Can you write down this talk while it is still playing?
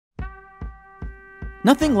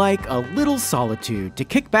Nothing like a little solitude to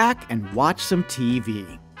kick back and watch some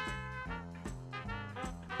TV.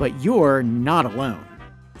 But you're not alone.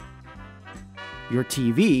 Your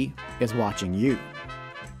TV is watching you.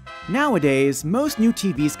 Nowadays, most new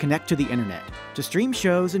TVs connect to the internet to stream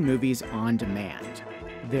shows and movies on demand.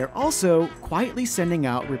 They're also quietly sending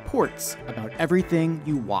out reports about everything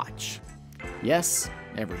you watch. Yes,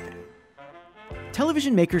 everything.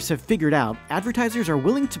 Television makers have figured out advertisers are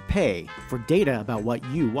willing to pay for data about what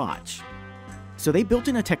you watch. So they built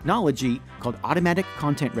in a technology called Automatic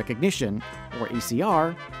Content Recognition, or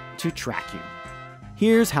ACR, to track you.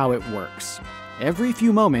 Here's how it works. Every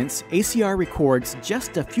few moments, ACR records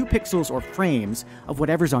just a few pixels or frames of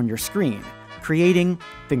whatever's on your screen, creating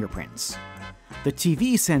fingerprints. The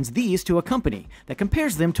TV sends these to a company that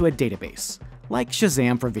compares them to a database, like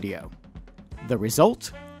Shazam for video. The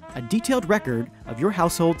result? A detailed record of your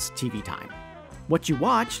household's TV time. What you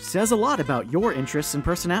watch says a lot about your interests and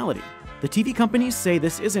personality. The TV companies say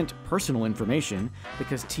this isn't personal information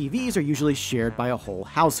because TVs are usually shared by a whole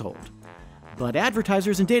household. But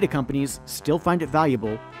advertisers and data companies still find it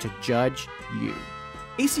valuable to judge you.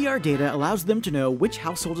 ACR data allows them to know which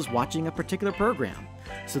household is watching a particular program,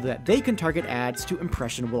 so that they can target ads to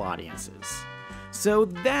impressionable audiences. So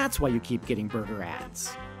that's why you keep getting burger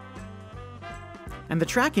ads. And the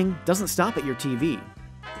tracking doesn't stop at your TV.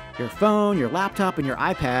 Your phone, your laptop, and your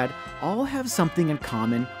iPad all have something in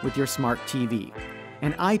common with your smart TV: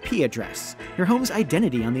 an IP address, your home's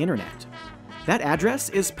identity on the internet. That address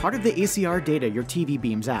is part of the ACR data your TV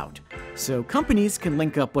beams out, so companies can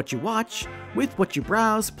link up what you watch with what you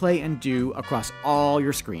browse, play, and do across all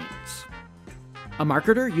your screens. A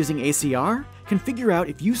marketer using ACR can figure out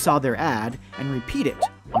if you saw their ad and repeat it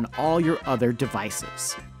on all your other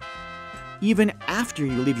devices. Even after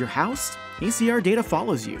you leave your house, ACR data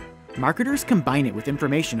follows you. Marketers combine it with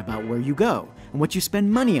information about where you go and what you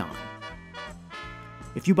spend money on.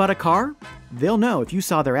 If you bought a car, they'll know if you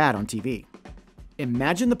saw their ad on TV.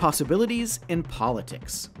 Imagine the possibilities in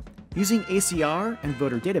politics. Using ACR and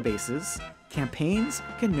voter databases, campaigns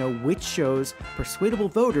can know which shows persuadable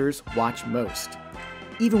voters watch most,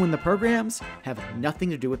 even when the programs have nothing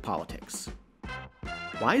to do with politics.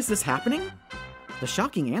 Why is this happening? The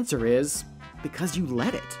shocking answer is because you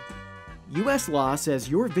let it. US law says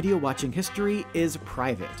your video watching history is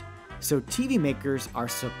private, so TV makers are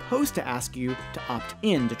supposed to ask you to opt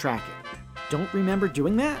in to tracking. Don't remember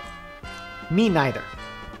doing that? Me neither.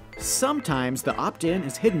 Sometimes the opt-in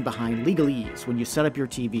is hidden behind legalese when you set up your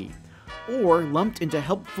TV, or lumped into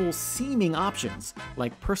helpful seeming options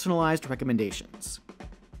like personalized recommendations.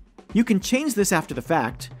 You can change this after the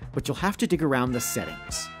fact, but you'll have to dig around the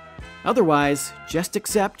settings. Otherwise, just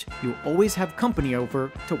accept you'll always have company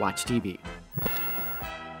over to watch TV.